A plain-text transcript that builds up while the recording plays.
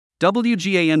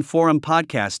WGAN Forum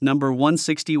Podcast number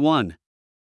 161.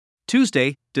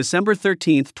 Tuesday, December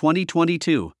 13th,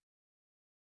 2022.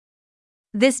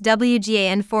 This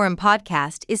WGAN Forum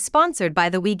podcast is sponsored by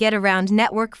the We Get Around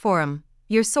Network Forum,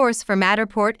 your source for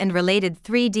Matterport and related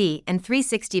 3D and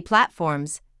 360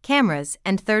 platforms, cameras,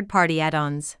 and third-party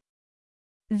add-ons.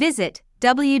 Visit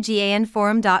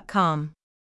WGANforum.com.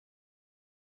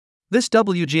 This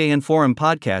WGAN Forum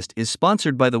podcast is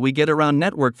sponsored by the We Get Around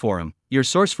Network Forum, your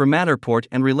source for Matterport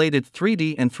and related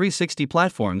 3D and 360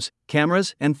 platforms,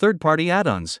 cameras, and third-party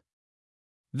add-ons.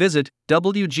 Visit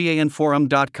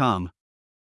WGANforum.com.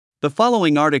 The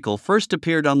following article first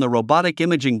appeared on the Robotic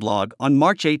Imaging blog on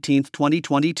March 18,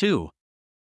 2022.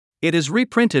 It is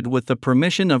reprinted with the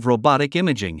permission of Robotic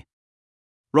Imaging.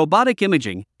 Robotic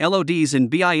Imaging, LODs in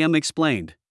BIM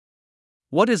explained.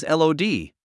 What is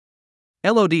LOD?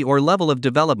 LOD or Level of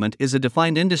Development is a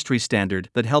defined industry standard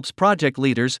that helps project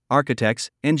leaders,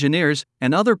 architects, engineers,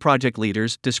 and other project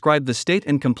leaders describe the state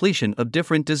and completion of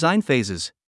different design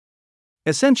phases.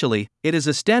 Essentially, it is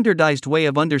a standardized way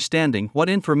of understanding what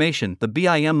information the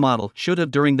BIM model should have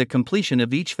during the completion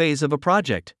of each phase of a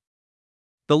project.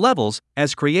 The levels,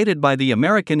 as created by the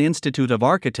American Institute of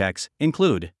Architects,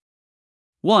 include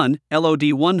 1.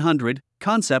 LOD 100,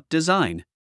 Concept Design.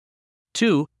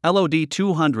 2. LOD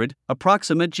 200,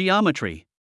 Approximate Geometry.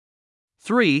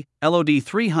 3. LOD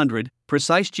 300,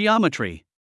 Precise Geometry.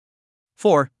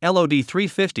 4. LOD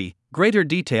 350, Greater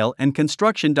Detail and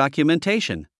Construction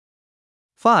Documentation.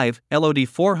 5. LOD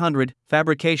 400,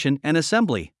 Fabrication and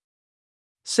Assembly.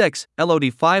 6.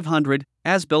 LOD 500,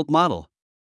 As-Built Model.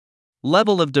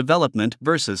 Level of Development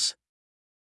versus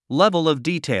Level of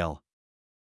Detail.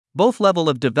 Both Level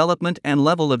of Development and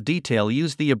Level of Detail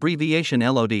use the abbreviation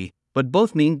LOD, but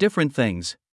both mean different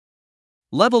things.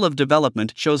 Level of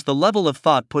Development shows the level of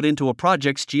thought put into a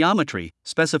project's geometry,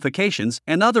 specifications,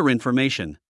 and other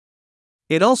information.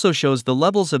 It also shows the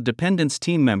levels of dependence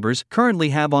team members currently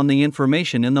have on the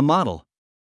information in the model.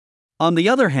 On the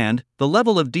other hand, the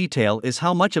level of detail is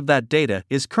how much of that data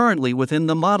is currently within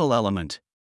the model element.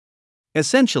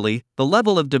 Essentially, the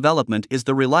level of development is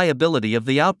the reliability of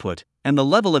the output, and the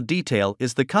level of detail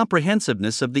is the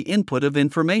comprehensiveness of the input of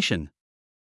information.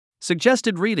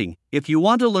 Suggested reading: if you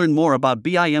want to learn more about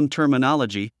BIM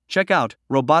terminology, check out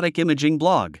Robotic Imaging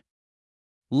blog.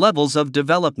 Levels of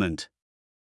Development.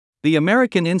 The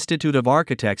American Institute of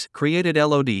Architects created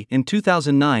LOD in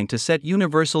 2009 to set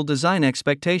universal design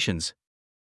expectations.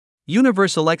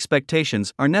 Universal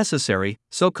expectations are necessary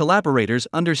so collaborators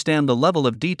understand the level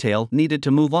of detail needed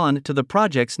to move on to the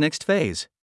project's next phase.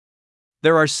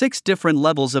 There are 6 different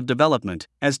levels of development,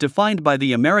 as defined by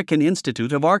the American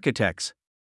Institute of Architects.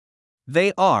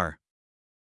 They are: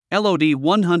 LOD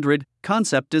 100,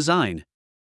 Concept Design.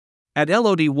 At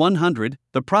LOD 100,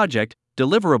 the project,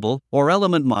 deliverable, or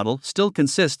element model still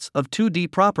consists of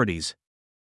 2D properties.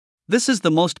 This is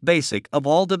the most basic of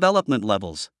all development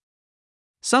levels.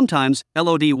 Sometimes,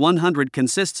 LOD 100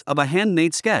 consists of a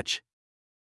hand-made sketch.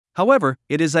 However,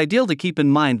 it is ideal to keep in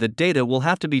mind that data will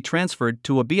have to be transferred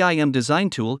to a BIM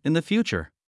design tool in the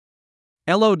future.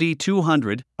 LOD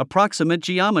 200, Approximate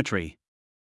Geometry.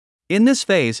 In this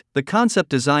phase, the concept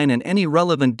design and any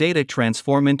relevant data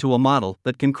transform into a model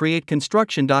that can create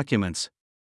construction documents.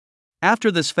 After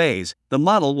this phase, the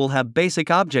model will have basic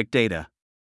object data.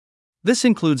 This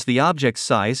includes the object's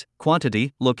size,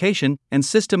 quantity, location, and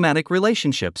systematic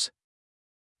relationships.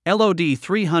 LOD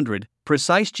 300,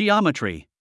 Precise Geometry.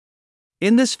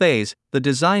 In this phase, the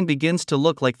design begins to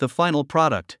look like the final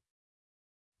product.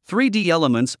 3D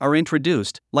elements are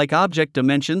introduced, like object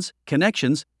dimensions,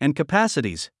 connections, and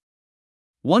capacities.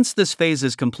 Once this phase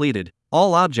is completed,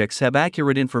 all objects have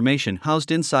accurate information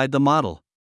housed inside the model.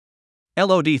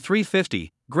 LOD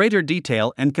 350, Greater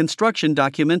Detail and Construction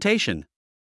Documentation.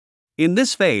 In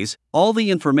this phase, all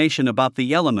the information about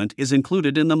the element is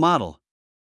included in the model.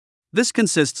 This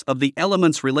consists of the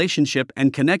element's relationship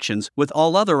and connections with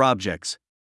all other objects.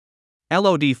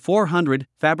 LOD 400,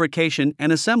 Fabrication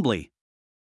and Assembly.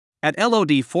 At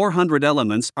LOD 400,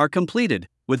 elements are completed,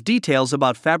 with details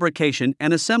about fabrication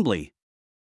and assembly.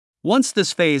 Once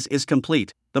this phase is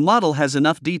complete, the model has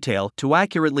enough detail to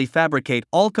accurately fabricate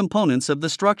all components of the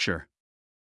structure.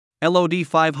 LOD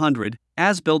 500,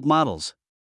 As-Built Models.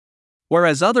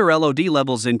 Whereas other LOD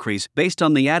levels increase based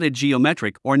on the added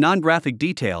geometric or non-graphic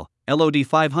detail, LOD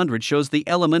 500 shows the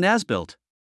element as built.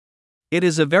 It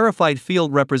is a verified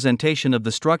field representation of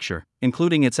the structure,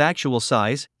 including its actual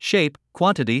size, shape,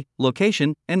 quantity,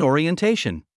 location, and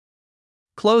orientation.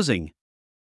 Closing.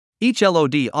 Each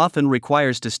LOD often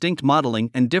requires distinct modeling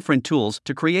and different tools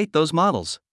to create those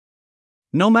models.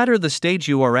 No matter the stage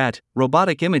you are at,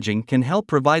 robotic imaging can help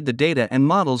provide the data and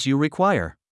models you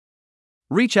require.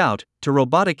 Reach out to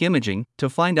Robotic Imaging to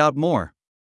find out more.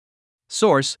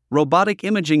 Source: Robotic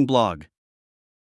Imaging Blog.